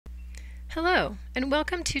Hello, and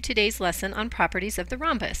welcome to today's lesson on properties of the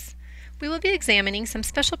rhombus. We will be examining some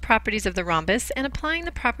special properties of the rhombus and applying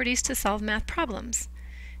the properties to solve math problems.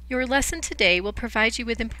 Your lesson today will provide you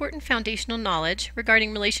with important foundational knowledge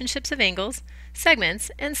regarding relationships of angles,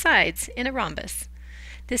 segments, and sides in a rhombus.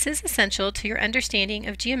 This is essential to your understanding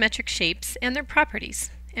of geometric shapes and their properties,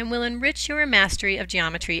 and will enrich your mastery of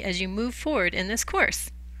geometry as you move forward in this course.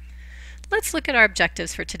 Let's look at our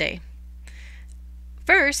objectives for today.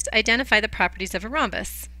 First, identify the properties of a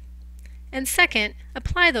rhombus. And second,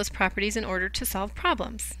 apply those properties in order to solve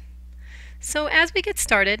problems. So as we get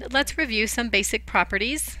started, let's review some basic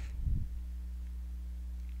properties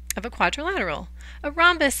of a quadrilateral. A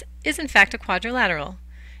rhombus is in fact a quadrilateral.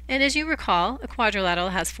 And as you recall, a quadrilateral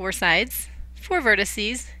has 4 sides, 4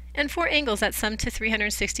 vertices, and 4 angles that sum to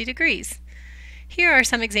 360 degrees. Here are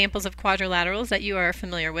some examples of quadrilaterals that you are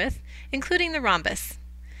familiar with, including the rhombus.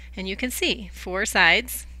 And you can see 4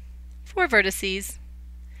 sides, 4 vertices,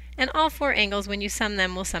 and all 4 angles, when you sum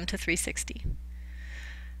them, will sum to 360.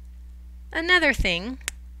 Another thing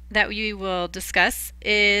that we will discuss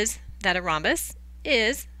is that a rhombus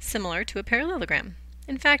is similar to a parallelogram.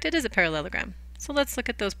 In fact, it is a parallelogram. So let's look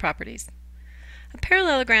at those properties. A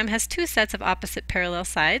parallelogram has 2 sets of opposite parallel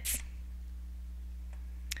sides.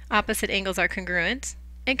 Opposite angles are congruent,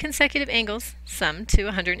 and consecutive angles sum to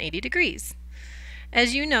 180 degrees.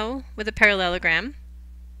 As you know, with a parallelogram,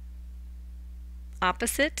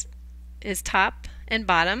 opposite is top and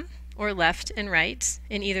bottom, or left and right,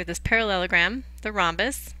 in either this parallelogram, the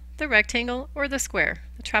rhombus, the rectangle, or the square.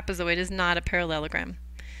 The trapezoid is not a parallelogram.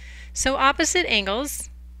 So opposite angles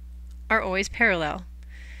are always parallel.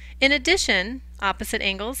 In addition, opposite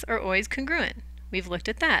angles are always congruent. We've looked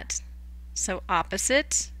at that. So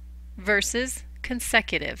opposite versus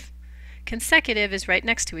consecutive. Consecutive is right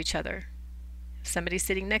next to each other. If somebody's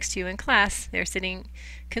sitting next to you in class, they're sitting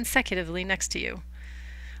consecutively next to you,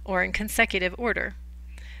 or in consecutive order,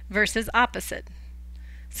 versus opposite.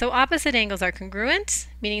 So opposite angles are congruent,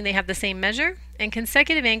 meaning they have the same measure, and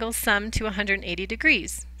consecutive angles sum to 180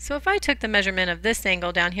 degrees. So if I took the measurement of this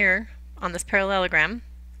angle down here on this parallelogram,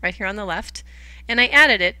 right here on the left, and I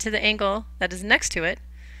added it to the angle that is next to it,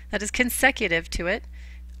 that is consecutive to it,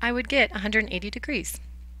 I would get 180 degrees.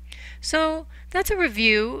 So that's a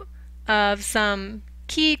review of some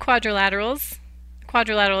key quadrilaterals,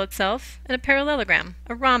 quadrilateral itself, and a parallelogram.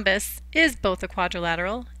 A rhombus is both a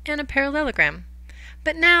quadrilateral and a parallelogram.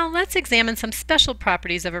 But now let's examine some special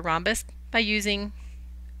properties of a rhombus by using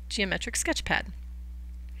geometric sketchpad.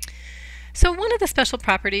 So one of the special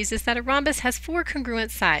properties is that a rhombus has 4 congruent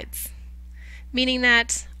sides, meaning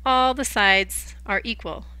that all the sides are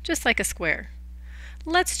equal, just like a square.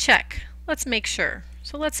 Let's check. Let's make sure.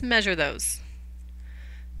 So let's measure those.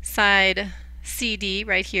 Side CD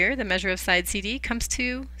right here, the measure of side CD, comes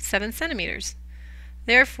to 7 centimeters.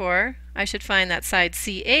 Therefore, I should find that side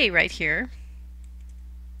CA right here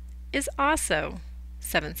is also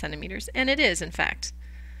 7 centimeters, and it is in fact.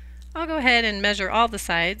 I'll go ahead and measure all the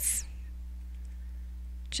sides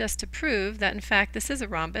just to prove that in fact this is a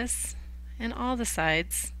rhombus and all the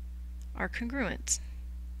sides are congruent.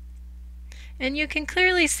 And you can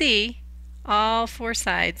clearly see all 4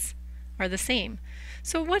 sides are the same.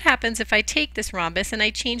 So what happens if I take this rhombus and I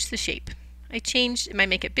change the shape? I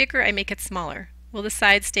make it bigger, I make it smaller. Will the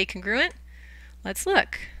sides stay congruent? Let's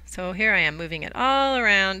look. So here I am moving it all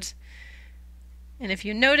around. And if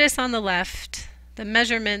you notice on the left, the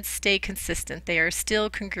measurements stay consistent. They are still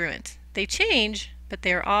congruent. They change, but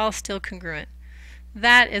they are all still congruent.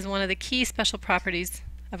 That is one of the key special properties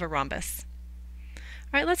of a rhombus.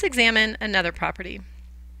 All right, let's examine another property.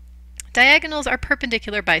 Diagonals are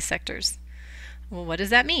perpendicular bisectors. Well, what does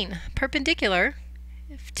that mean? Perpendicular,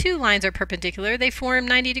 if 2 lines are perpendicular, they form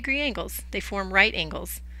 90-degree angles. They form right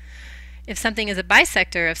angles. If something is a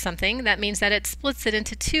bisector of something, that means that it splits it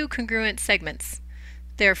into 2 congruent segments.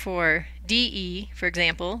 Therefore, DE, for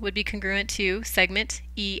example, would be congruent to segment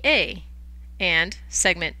EA, and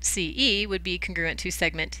segment CE would be congruent to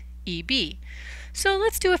segment EB. So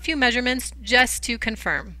let's do a few measurements just to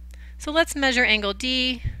confirm. So let's measure angle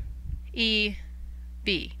DEB.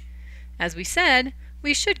 As we said,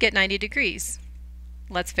 we should get 90 degrees.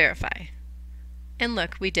 Let's verify. And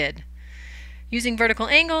look, we did. Using vertical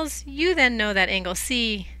angles, you then know that angle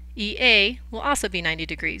CEA will also be 90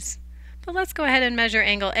 degrees. But let's go ahead and measure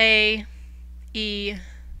angle AEB. And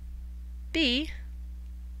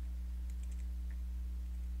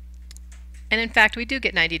in fact, we do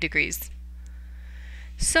get 90 degrees.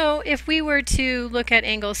 So if we were to look at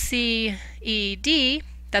angle CED,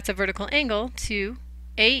 that's a vertical angle to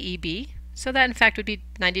AEB, so that in fact would be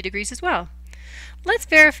 90 degrees as well. Let's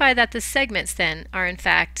verify that the segments then are in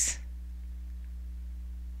fact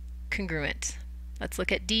congruent. Let's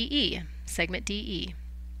look at DE, segment DE.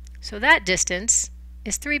 So that distance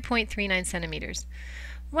is 3.39 centimeters.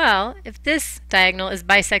 Well, if this diagonal is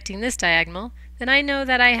bisecting this diagonal, then I know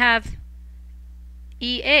that I have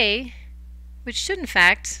EA, which should in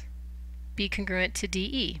fact be congruent to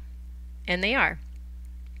DE, and they are.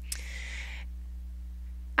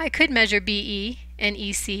 I could measure BE and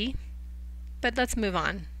EC, but let's move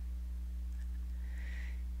on.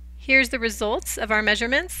 Here's the results of our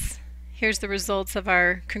measurements. Here's the results of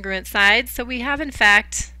our congruent sides. So we have in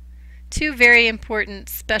fact two very important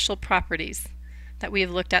special properties that we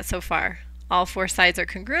have looked at so far. All four sides are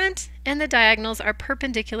congruent and the diagonals are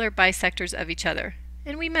perpendicular bisectors of each other,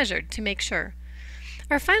 and we measured to make sure.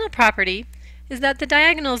 Our final property is that the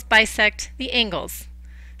diagonals bisect the angles.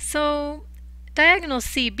 So diagonal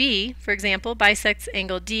CB, for example, bisects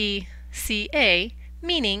angle DCA,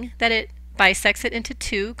 meaning that it bisects it into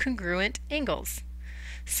two congruent angles.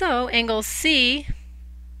 So angle C,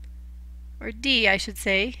 or D I should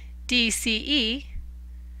say, DCE,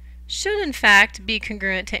 should in fact be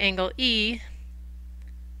congruent to angle E,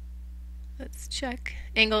 let's check,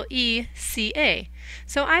 angle ECA.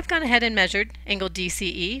 So I've gone ahead and measured angle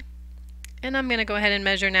DCE, and I'm going to go ahead and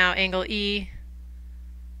measure now angle ECA,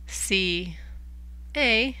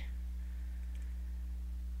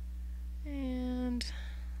 and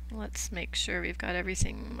let's make sure we've got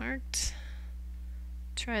everything marked.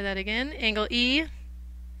 Try that again, angle ECA,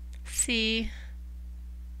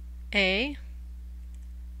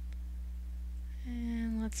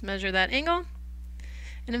 and let's measure that angle,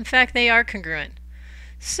 and in fact they are congruent.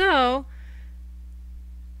 So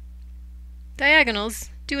diagonals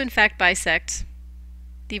do in fact bisect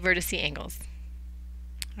the vertice angles.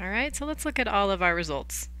 Alright, so let's look at all of our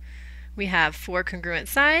results. We have four congruent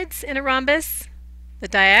sides in a rhombus, the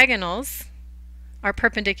diagonals are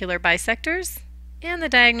perpendicular bisectors, and the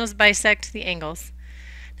diagonals bisect the angles.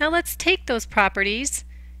 Now let's take those properties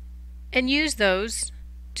and use those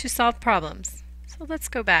to solve problems. So let's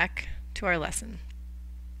go back to our lesson.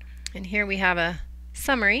 And here we have a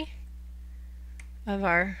summary of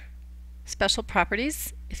our special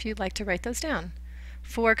properties, if you'd like to write those down.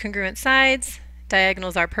 Four congruent sides,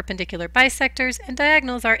 diagonals are perpendicular bisectors, and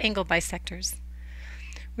diagonals are angle bisectors.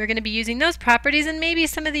 We're going to be using those properties and maybe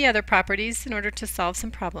some of the other properties in order to solve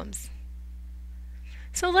some problems.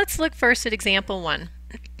 So let's look first at example 1.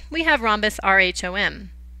 We have rhombus RHOM,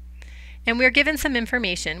 and we're given some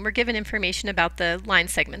information. We're given information about the line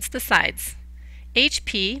segments, the sides.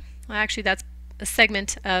 HP, well actually that's a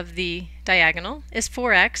segment of the diagonal, is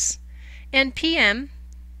 4x, and PM,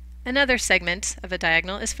 another segment of a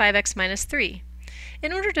diagonal, is 5x minus 3.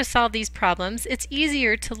 In order to solve these problems, it's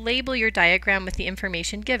easier to label your diagram with the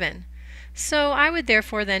information given. So I would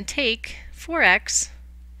therefore then take 4x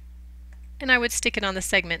and I would stick it on the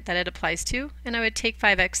segment that it applies to, and I would take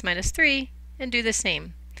 5x minus 3 and do the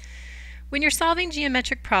same. When you're solving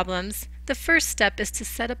geometric problems, the first step is to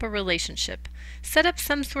set up a relationship. Set up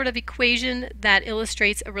some sort of equation that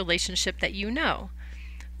illustrates a relationship that you know.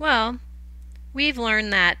 Well, we've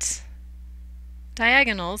learned that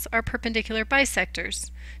diagonals are perpendicular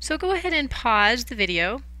bisectors. So go ahead and pause the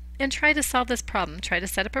video and try to solve this problem. Try to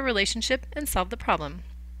set up a relationship and solve the problem.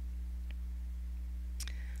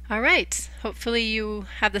 Alright, hopefully you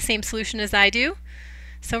have the same solution as I do.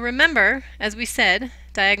 So remember, as we said,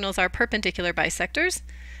 diagonals are perpendicular bisectors.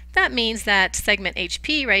 That means that segment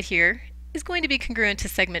HP right here is going to be congruent to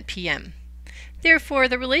segment PM. Therefore,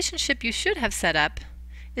 the relationship you should have set up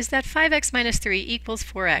is that 5x minus 3 equals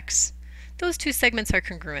 4x. Those two segments are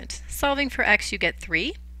congruent. Solving for x, you get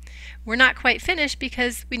 3. We're not quite finished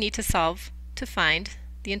because we need to solve to find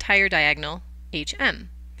the entire diagonal HM.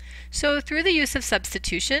 So through the use of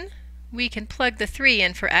substitution, we can plug the 3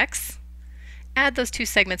 in for x, add those two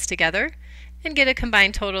segments together, and get a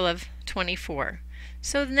combined total of 24.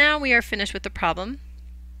 So now we are finished with the problem,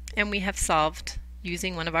 and we have solved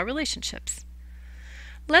using one of our relationships.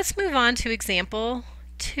 Let's move on to example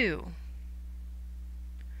 2.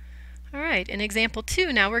 Alright, in example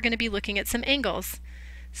 2 now we're going to be looking at some angles.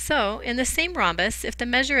 So in the same rhombus, if the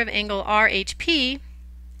measure of angle RHP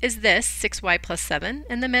is this, 6y plus 7,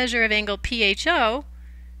 and the measure of angle PHO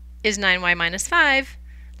is 9y minus 5,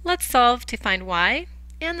 let's solve to find y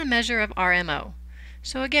and the measure of RMO.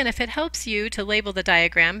 So again, if it helps you to label the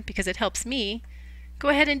diagram, because it helps me, go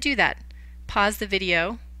ahead and do that. Pause the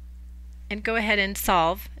video and go ahead and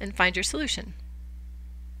solve and find your solution.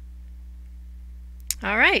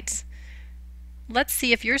 Alright, let's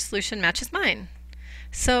see if your solution matches mine.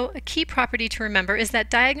 So a key property to remember is that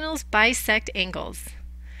diagonals bisect angles.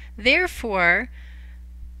 Therefore,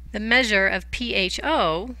 the measure of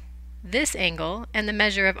PHO this angle, and the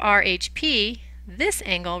measure of RHP, this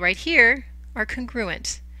angle right here, are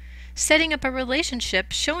congruent. Setting up a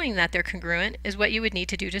relationship showing that they're congruent is what you would need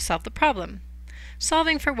to do to solve the problem.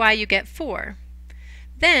 Solving for y, you get 4.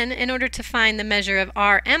 Then, in order to find the measure of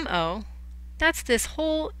RMO, that's this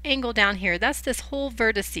whole angle down here. That's this whole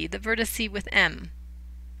vertice, the vertice with M.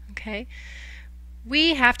 Okay?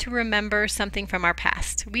 We have to remember something from our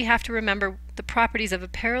past. We have to remember the properties of a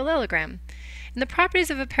parallelogram. And the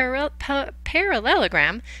properties of a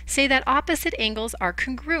parallelogram say that opposite angles are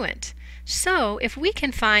congruent. So, if we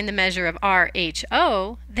can find the measure of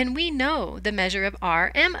RHO, then we know the measure of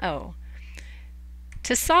RMO.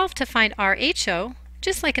 To solve to find RHO,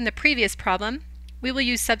 just like in the previous problem, we will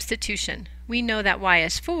use substitution. We know that y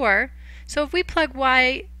is 4, so if we plug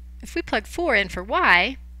 4 in for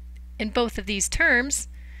y in both of these terms,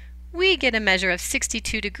 we get a measure of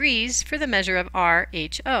 62 degrees for the measure of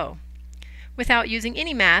RHO. Without using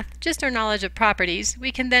any math, just our knowledge of properties,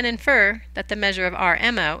 we can then infer that the measure of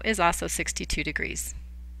RMO is also 62 degrees.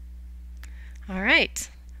 All right,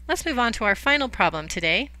 let's move on to our final problem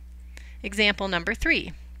today, example number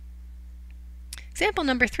 3. Example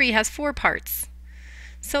number 3 has 4 parts.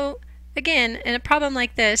 So again, in a problem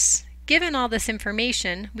like this, given all this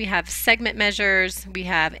information, we have segment measures, we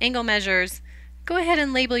have angle measures, go ahead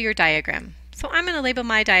and label your diagram. So I'm going to label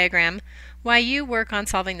my diagram while you work on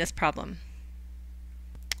solving this problem.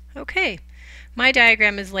 Okay, my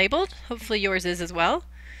diagram is labeled, hopefully yours is as well.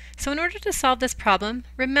 So in order to solve this problem,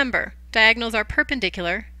 remember, diagonals are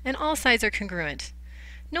perpendicular and all sides are congruent.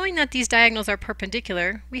 Knowing that these diagonals are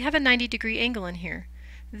perpendicular, we have a 90-degree angle in here.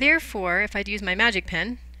 Therefore, if I'd use my magic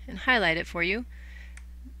pen and highlight it for you,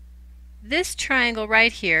 this triangle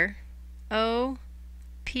right here, OPH,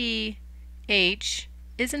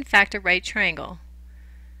 is in fact a right triangle.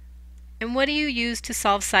 And what do you use to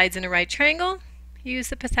solve sides in a right triangle? You use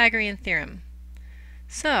the Pythagorean theorem.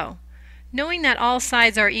 So, knowing that all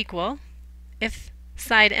sides are equal, if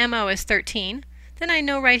side MO is 13, then I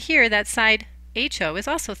know right here that side HO is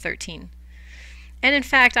also 13. And in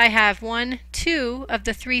fact, I have 2 of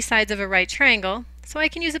the 3 sides of a right triangle, so I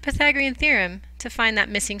can use the Pythagorean theorem to find that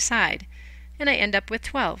missing side, and I end up with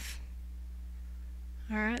 12.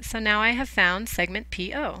 Alright, so now I have found segment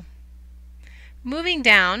PO. Moving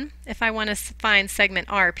down, if I want to find segment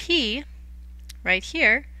RP, right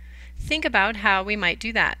here, think about how we might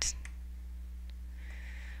do that.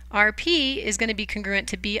 RP is going to be congruent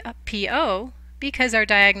to PO because our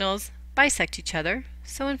diagonals bisect each other,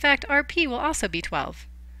 so in fact RP will also be 12.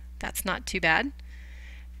 That's not too bad.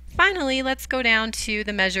 Finally, let's go down to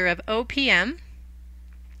the measure of OPM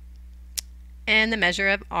and the measure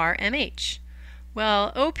of RMH.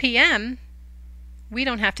 Well, OPM, we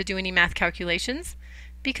don't have to do any math calculations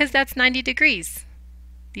because that's 90 degrees.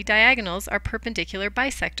 The diagonals are perpendicular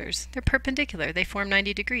bisectors. They're perpendicular. They form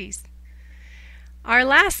 90 degrees. Our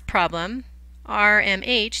last problem,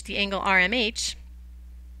 RMH, the angle RMH,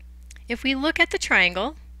 if we look at the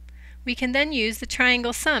triangle, we can then use the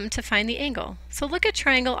triangle sum to find the angle. So look at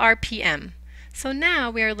triangle RPM. So now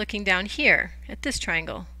we are looking down here at this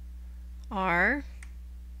triangle. RPM,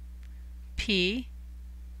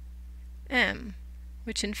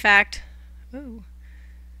 which in fact,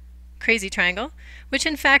 crazy triangle, which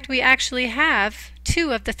in fact we actually have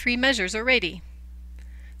 2 of the 3 measures already.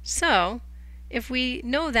 So if we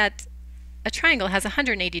know that a triangle has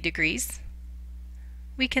 180 degrees,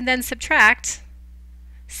 we can then subtract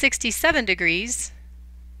 67 degrees,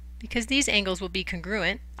 because these angles will be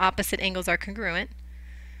congruent, opposite angles are congruent.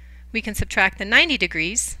 We can subtract the 90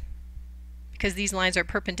 degrees, because these lines are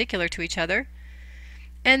perpendicular to each other,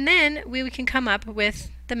 and then we can come up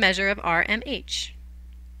with the measure of RMH,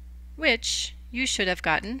 which you should have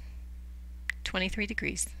gotten 23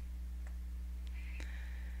 degrees.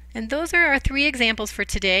 And those are our 3 examples for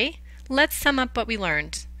today. Let's sum up what we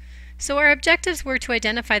learned. So our objectives were to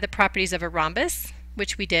identify the properties of a rhombus,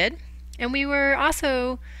 which we did, and we were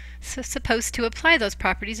also supposed to apply those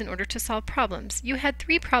properties in order to solve problems. You had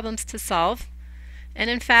 3 problems to solve, and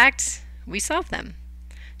in fact, we solved them.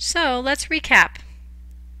 So let's recap.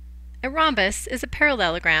 A rhombus is a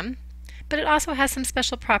parallelogram, but it also has some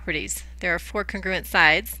special properties. There are 4 congruent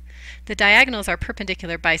sides, the diagonals are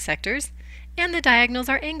perpendicular bisectors, and the diagonals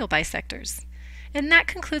are angle bisectors. And that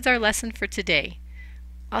concludes our lesson for today.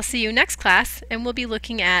 I'll see you next class, and we'll be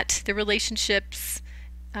looking at the relationships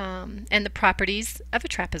and the properties of a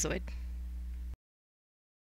trapezoid.